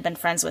that he had been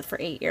friends with for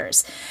 8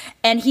 years.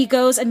 And he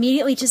goes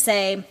immediately to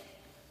say,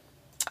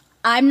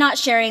 I'm not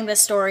sharing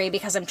this story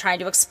because I'm trying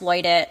to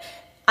exploit it.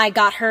 I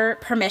got her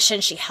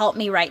permission. She helped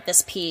me write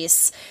this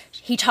piece.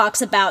 He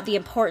talks about the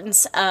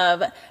importance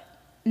of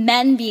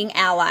men being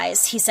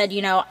allies. He said,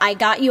 you know, I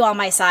got you on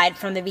my side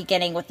from the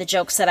beginning with the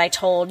jokes that I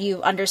told.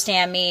 You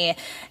understand me.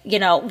 You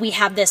know, we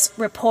have this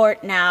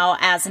report now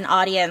as an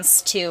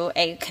audience to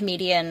a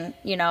comedian,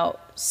 you know,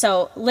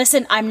 so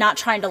listen, I'm not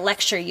trying to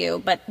lecture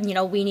you, but, you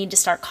know, we need to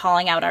start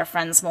calling out our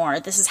friends more.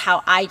 This is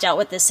how I dealt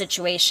with this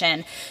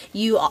situation.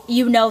 You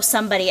know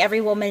somebody,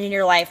 every woman in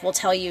your life will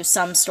tell you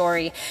some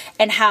story.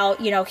 And how,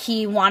 you know,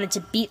 he wanted to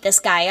beat this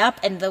guy up,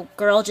 and the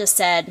girl just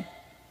said,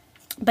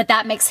 but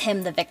that makes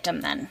him the victim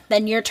then.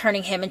 Then you're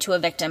turning him into a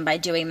victim by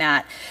doing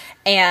that.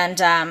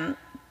 And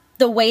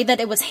the way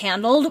that it was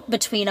handled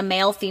between a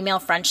male-female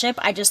friendship,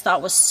 I just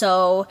thought was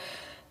so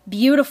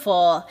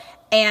beautiful.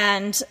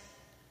 And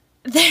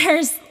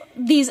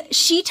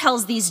she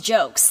tells these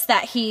jokes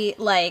that he,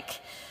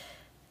 like,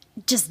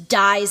 just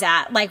dies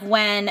at. Like,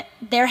 when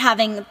they're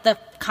having the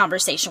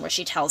conversation where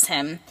she tells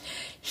him,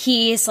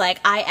 he's like,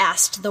 I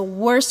asked the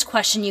worst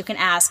question you can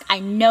ask. I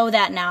know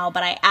that now,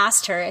 but I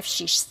asked her if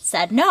she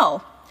said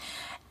no.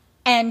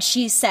 And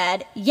she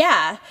said,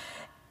 yeah,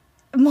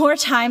 more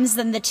times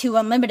than the 2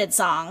 Unlimited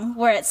song,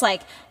 where it's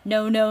like,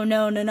 no, no,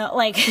 no, no, no.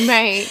 Like,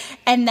 right.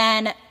 And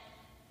then,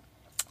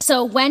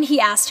 so when he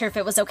asked her if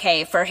it was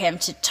okay for him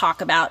to talk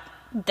about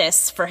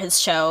this for his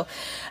show,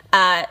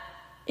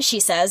 she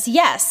says,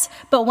 yes,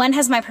 but when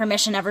has my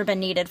permission ever been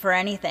needed for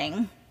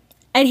anything?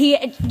 And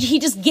he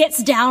just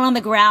gets down on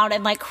the ground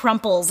and, like,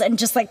 crumples and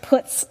just, like,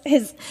 puts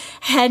his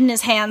head in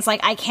his hands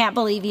like, I can't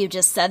believe you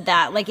just said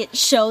that. Like, it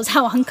shows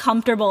how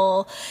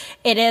uncomfortable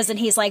it is. And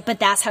he's like, but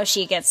that's how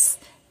she gets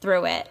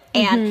through it.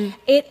 And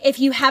if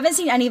you haven't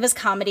seen any of his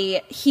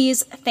comedy,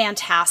 he's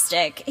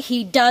fantastic.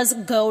 He does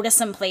go to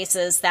some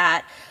places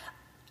that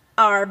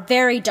are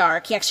very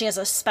dark. He actually has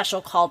a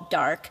special called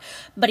Dark.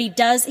 But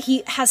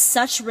he has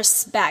such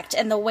respect,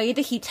 and the way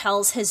that he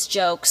tells his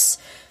jokes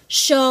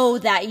show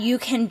that you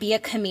can be a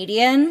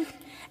comedian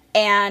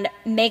and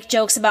make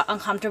jokes about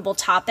uncomfortable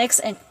topics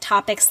and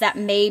topics that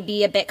may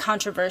be a bit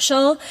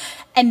controversial,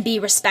 and be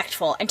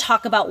respectful and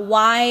talk about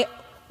why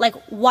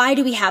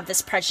do we have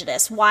this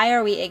prejudice? Why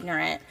are we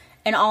ignorant?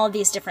 And all of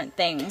these different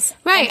things.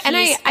 Right. And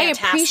I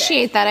fantastic.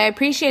 appreciate that. I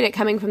appreciate it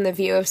coming from the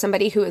view of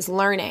somebody who is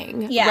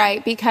learning. Yeah.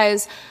 Right.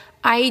 Because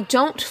I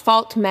don't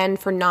fault men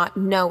for not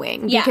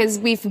knowing. Yeah. Because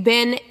we've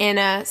been in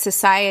a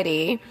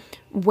society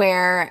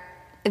where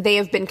they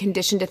have been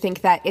conditioned to think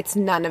that it's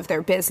none of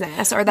their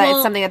business, or that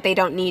it's something that they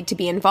don't need to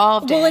be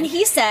involved in. Well, and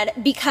he said,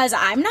 because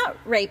I'm not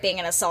raping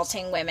and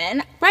assaulting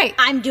women, right,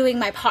 I'm doing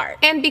my part.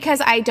 And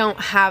because I don't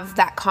have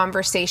that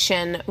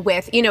conversation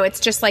with, you know, it's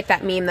just like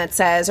that meme that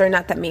says, or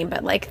not that meme,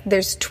 but like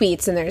there's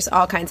tweets and there's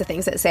all kinds of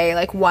things that say,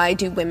 like, why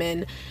do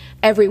women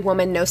every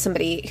woman knows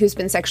somebody who's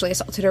been sexually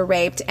assaulted or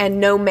raped, and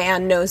no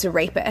man knows a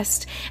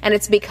rapist. And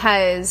it's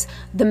because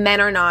the men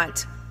are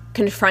not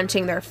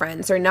confronting their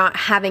friends or not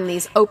having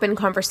these open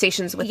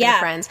conversations with their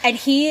friends. And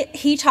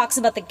he talks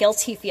about the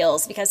guilt he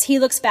feels because he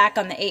looks back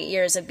on the 8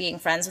 years of being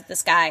friends with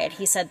this guy, and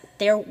he said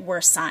there were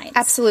signs.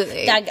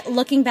 Absolutely. That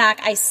looking back,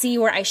 I see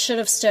where I should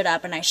have stood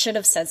up and I should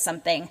have said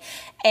something.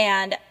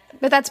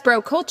 But that's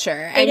bro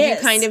culture. And you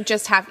kind of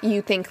just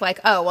you think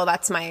like, oh, well,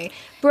 that's my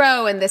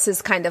bro, and this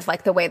is kind of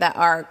like the way that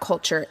our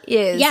culture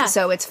is,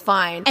 so it's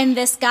fine. And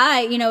this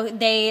guy, you know,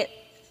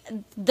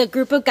 the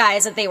group of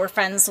guys that they were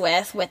friends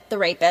with the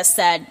rapist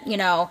said, you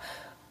know,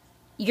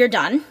 you're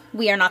done.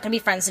 We are not going to be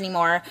friends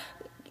anymore.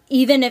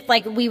 Even if,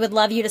 like, we would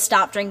love you to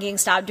stop drinking,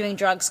 stop doing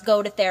drugs,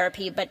 go to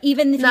therapy. But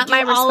even if not you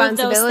do my all of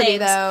those responsibility, things,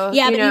 though.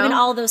 Yeah, but even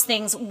all of those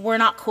things, we're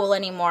not cool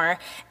anymore.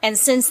 And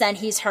since then,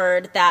 he's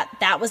heard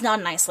that was not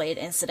an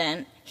isolated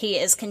incident. He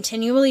is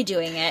continually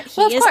doing it.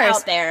 He is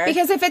out there.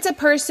 Because if it's a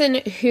person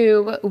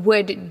who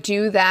would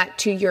do that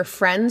to your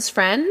friend's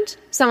friend,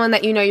 someone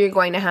that you know you're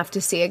going to have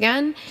to see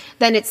again,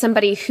 then it's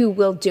somebody who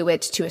will do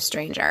it to a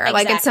stranger. Exactly.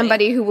 Like, it's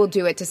somebody who will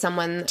do it to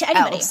someone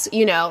else,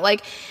 you know,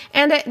 like,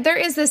 and there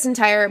is this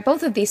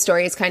both of these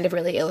stories kind of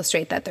really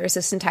illustrate that there's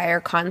this entire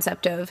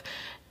concept of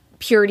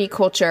purity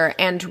culture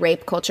and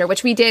rape culture,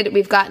 which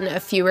we've gotten a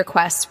few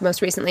requests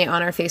most recently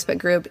on our Facebook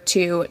group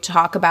to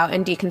talk about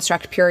and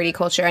deconstruct purity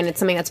culture. And it's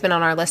something that's been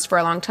on our list for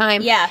a long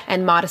time. Yeah.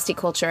 And modesty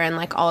culture and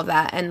like all of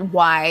that and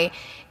why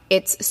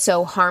it's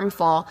so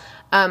harmful.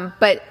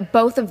 But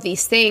both of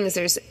these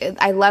things,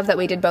 I love that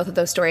we did both of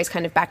those stories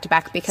kind of back to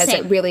back because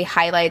it really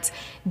highlights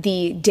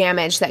the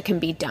damage that can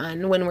be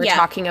done when we're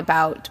talking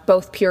about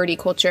both purity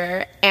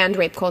culture and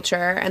rape culture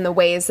and the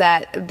ways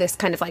that this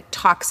kind of like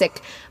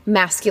toxic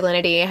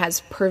masculinity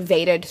has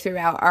pervaded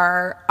throughout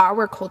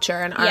our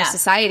culture and our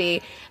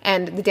society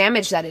and the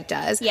damage that it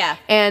does. Yeah.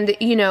 And,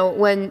 you know,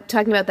 when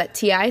talking about that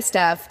TI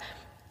stuff,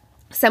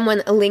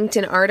 someone linked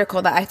an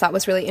article that I thought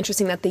was really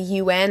interesting that the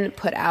UN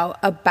put out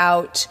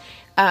about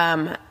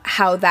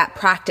how that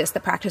the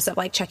practice of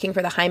like checking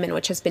for the hymen,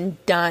 which has been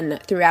done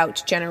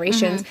throughout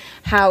generations,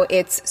 how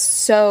it's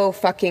so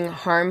fucking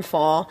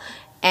harmful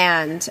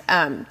and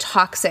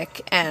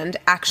toxic and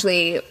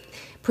actually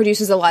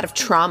produces a lot of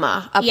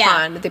trauma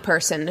upon the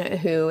person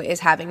who is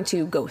having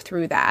to go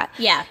through that.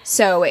 Yeah.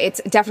 So it's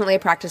definitely a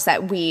practice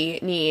that we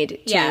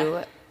need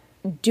to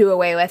do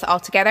away with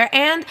altogether.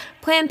 And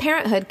Planned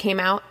Parenthood came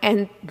out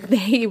and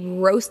they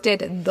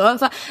roasted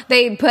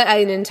they put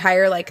an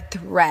entire like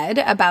thread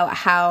about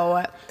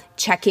how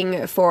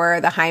checking for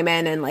the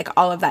hymen and like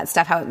all of that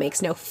stuff, how it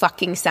makes no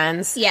fucking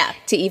sense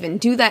to even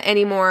do that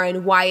anymore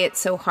and why it's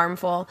so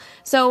harmful.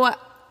 So,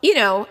 you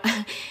know,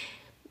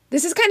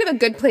 this is kind of a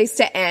good place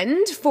to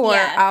end for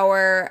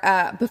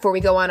our, before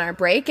we go on our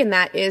break. And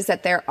that is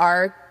that there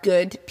are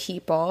good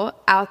people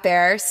out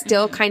there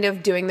still kind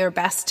of doing their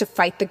best to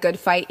fight the good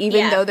fight,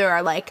 even though there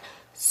are like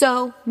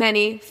so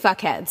many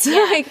fuckheads.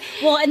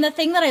 Well, and the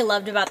thing that I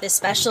loved about this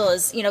special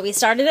is, you know, we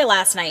started it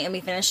last night and we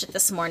finished it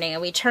this morning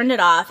and we turned it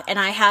off and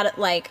I had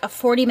like a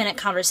 40-minute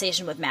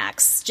conversation with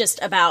Max just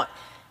about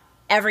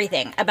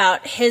everything,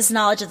 about his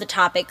knowledge of the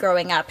topic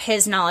growing up,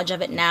 his knowledge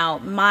of it now,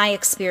 my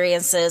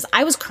experiences.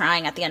 I was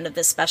crying at the end of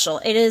this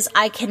special.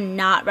 I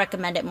cannot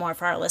recommend it more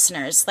for our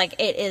listeners. Like,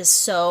 it is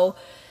so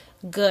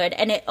good.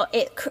 And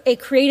it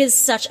created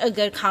such a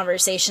good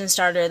conversation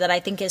starter that I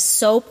think is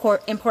so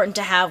important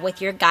to have with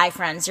your guy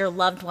friends, your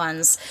loved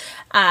ones,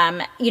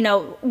 you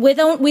know,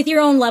 with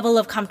your own level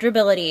of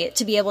comfortability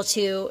to be able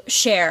to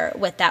share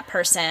with that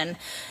person.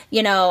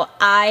 You know,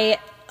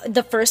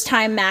 the first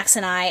time Max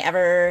and I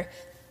ever,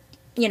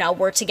 you know,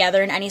 were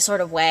together in any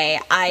sort of way,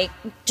 I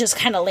just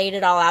kind of laid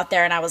it all out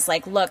there and I was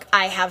like, look,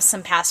 I have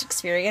some past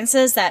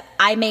experiences that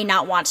I may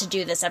not want to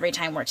do this every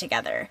time we're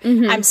together.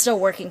 I'm still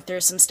working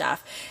through some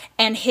stuff.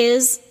 And you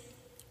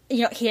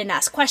know, he didn't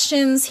ask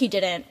questions, he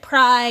didn't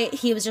pry,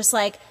 he was just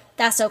like,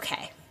 that's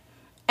okay.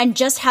 And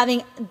just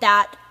having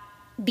that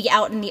be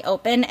out in the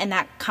open and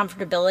that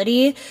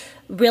comfortability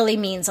really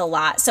means a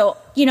lot. So,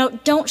 you know,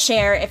 don't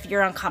share if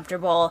you're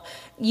uncomfortable.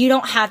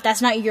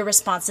 That's not your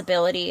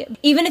responsibility.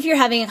 Even if you're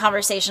having a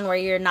conversation where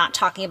you're not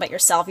talking about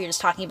yourself, you're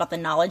just talking about the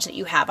knowledge that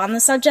you have on the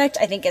subject,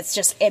 I think it's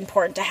just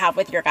important to have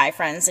with your guy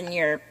friends and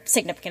your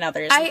significant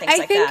others and things like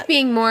that. I think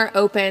being more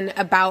open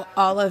about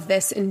all of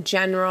this in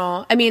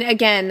general, I mean,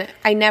 again,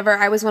 I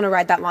always want to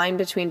ride that line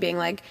between being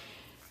like,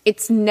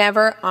 it's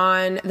never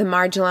on the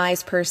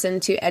marginalized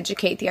person to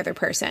educate the other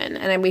person.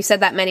 And we've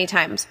said that many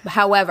times.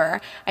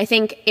 However, I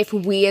think if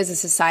we as a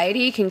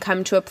society can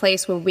come to a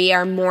place where we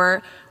are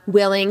more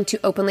willing to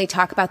openly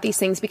talk about these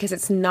things because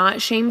it's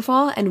not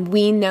shameful, and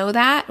we know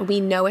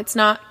it's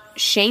not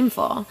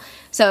shameful.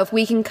 So if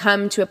we can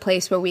come to a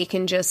place where we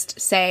can just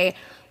say,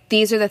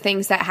 these are the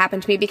things that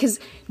happened to me, because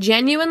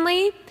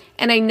genuinely,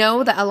 and I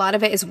know that a lot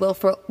of it is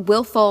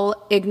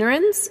willful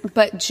ignorance,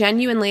 but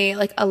genuinely,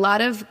 like, a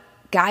lot of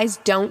guys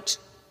don't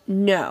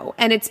know.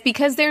 And it's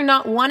because they're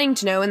not wanting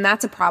to know, and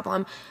that's a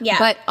problem. Yeah.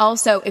 But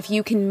also, if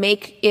you can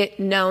make it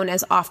known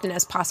as often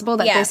as possible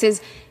that this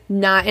is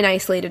not an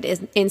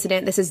isolated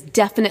incident. This has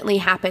definitely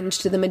happened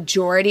to the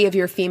majority of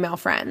your female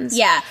friends.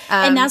 Yeah.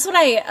 And that's what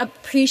I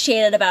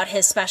appreciated about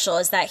his special,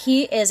 is that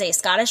he is a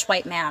Scottish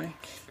white man,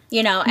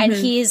 you know, and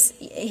he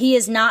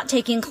is not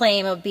taking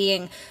claim of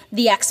being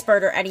the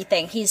expert or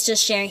anything. He's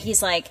just sharing.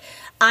 He's like,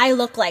 I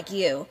look like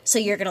you, so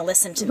you're going to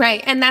listen to me.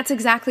 Right, and that's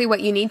exactly what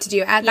you need to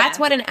do. That's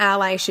what an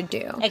ally should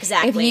do.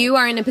 Exactly. If you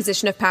are in a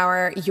position of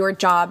power, your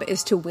job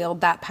is to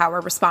wield that power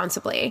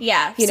responsibly.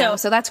 Yeah.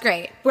 So that's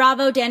great.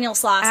 Bravo, Daniel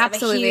Sloss.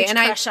 Absolutely. I have a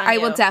huge crush on you. I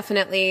will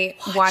definitely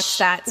watch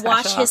that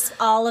special. Watch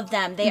all of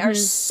them. They are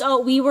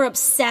we were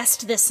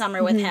obsessed this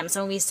summer with him.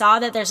 So when we saw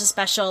that there's a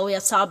special, we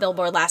saw a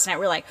billboard last night,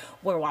 we're like,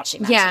 we're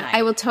watching that tonight.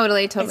 I will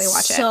totally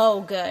watch it. So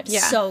good.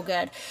 Yeah. So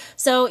good.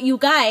 So you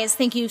guys,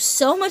 thank you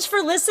so much for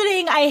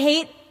listening. I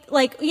hate,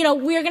 like, you know,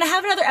 we're going to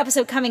have another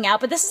episode coming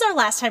out, but this is our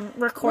last time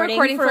recording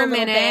for a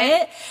minute.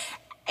 Bit.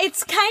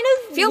 It's kind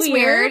of feels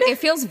weird. It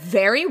feels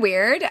very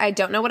weird. I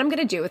don't know what I'm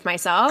going to do with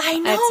myself. I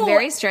know. It's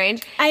very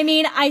strange. I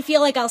mean, I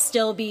feel like I'll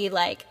still be,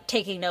 like,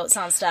 taking notes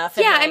on stuff.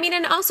 Yeah, I mean,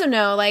 and also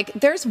know, like,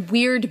 there's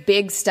weird,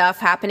 big stuff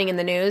happening in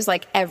the news,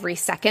 like, every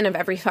second of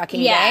every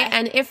fucking day.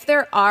 And if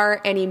there are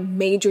any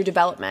major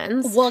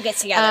developments, we'll get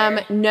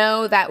together.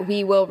 Know that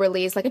we will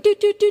release, like, a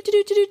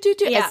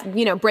as,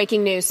 you know,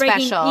 breaking news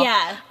special.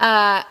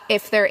 Yeah.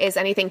 If there is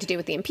anything to do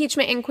with the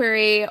impeachment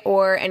inquiry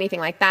or anything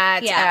like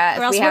that. Yeah,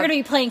 or else we're going to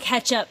be playing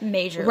catch-up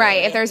majorly.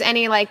 Right. If there's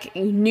any, like,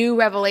 new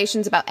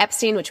revelations about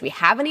Epstein, which we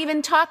haven't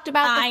even talked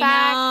about the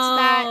fact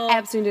that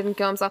Epstein didn't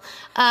kill himself.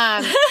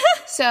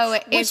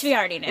 Which we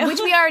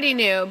already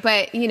knew.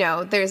 But, you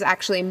know, there's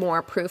actually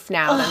more proof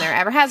now than there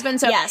ever has been.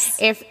 So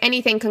if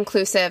anything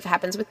conclusive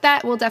happens with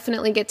that, we'll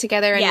definitely get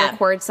together and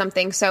record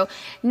something. So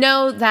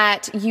know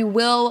that you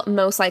will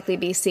most likely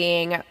be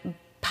seeing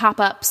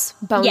pop-ups,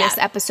 bonus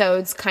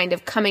episodes kind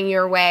of coming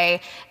your way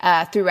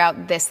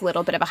throughout this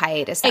little bit of a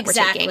hiatus that we're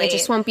taking. It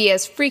just won't be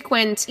as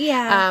frequent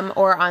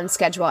or on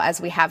schedule as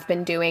we have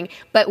been doing,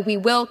 but we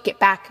will get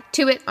back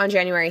to it on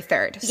January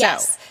 3rd.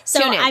 Yes. So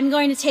I'm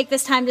going to take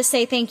this time to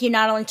say thank you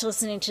not only to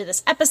listening to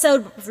this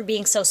episode, but for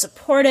being so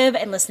supportive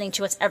and listening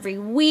to us every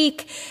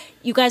week.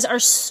 You guys are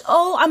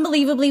so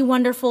unbelievably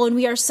wonderful, and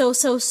we are so,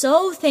 so,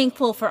 so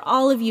thankful for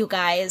all of you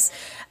guys.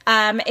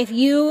 If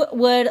you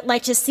would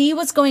like to see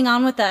what's going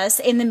on with us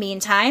in the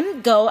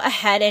meantime, go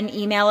ahead and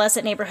email us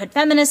at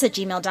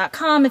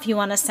neighborhoodfeminist@gmail.com. If you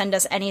want to send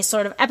us any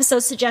sort of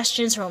episode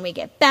suggestions for when we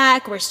get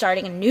back, we're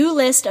starting a new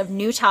list of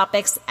new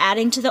topics,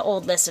 adding to the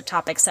old list of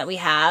topics that we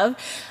have.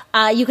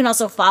 You can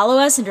also follow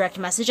us and direct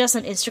message us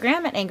on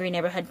Instagram at Angry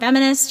Neighborhood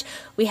Feminist.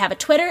 We have a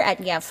Twitter at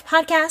YANF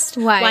Podcast,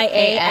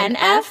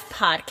 YANF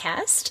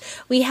Podcast.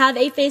 We have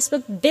a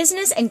Facebook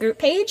business and group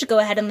page. Go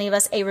ahead and leave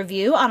us a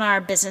review on our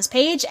business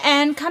page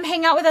and come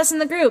hang out with us in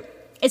the group.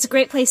 It's a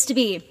great place to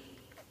be.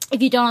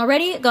 If you don't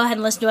already, go ahead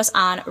and listen to us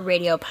on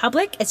Radio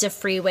Public. It's a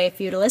free way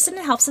for you to listen.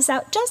 It helps us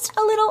out just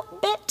a little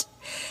bit.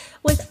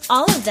 With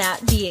all of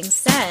that being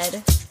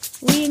said,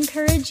 we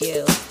encourage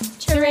you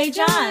to rage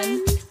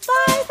on.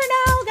 Bye for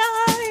now,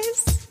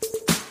 guys.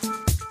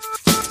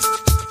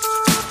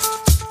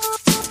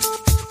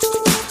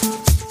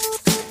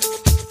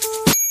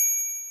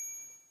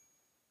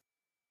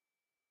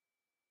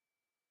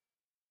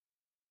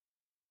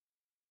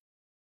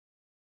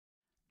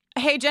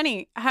 Hey,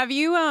 Jenny, have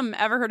you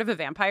ever heard of a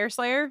vampire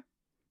slayer?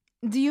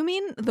 Do you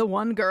mean the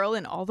one girl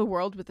in all the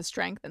world with the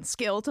strength and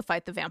skill to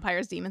fight the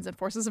vampires, demons, and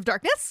forces of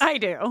darkness? I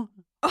do.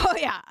 Oh,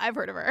 yeah, I've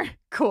heard of her.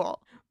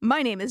 Cool.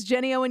 My name is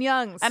Jenny Owen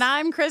Youngs. And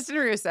I'm Kristen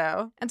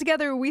Russo. And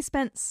together we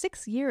spent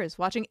 6 years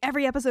watching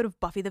every episode of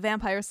Buffy the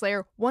Vampire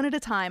Slayer, one at a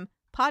time,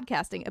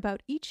 podcasting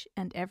about each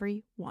and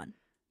every one.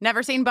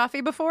 Never seen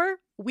Buffy before?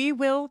 We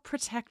will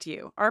protect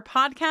you. Our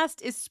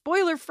podcast is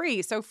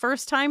spoiler-free, so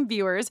first-time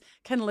viewers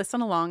can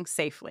listen along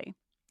safely.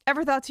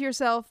 Ever thought to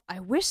yourself, I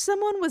wish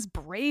someone was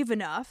brave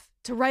enough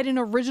to write an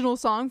original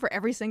song for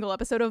every single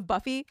episode of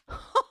Buffy?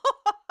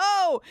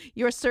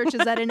 Your search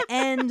is at an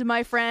end,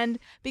 my friend,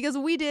 because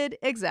we did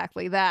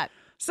exactly that.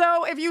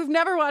 So if you've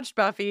never watched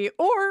Buffy,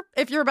 or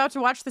if you're about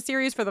to watch the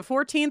series for the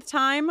 14th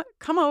time,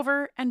 come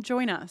over and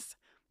join us.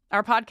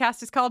 Our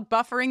podcast is called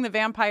Buffering the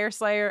Vampire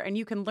Slayer, and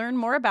you can learn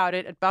more about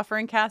it at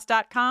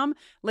bufferingcast.com.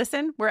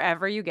 Listen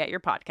wherever you get your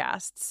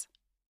podcasts.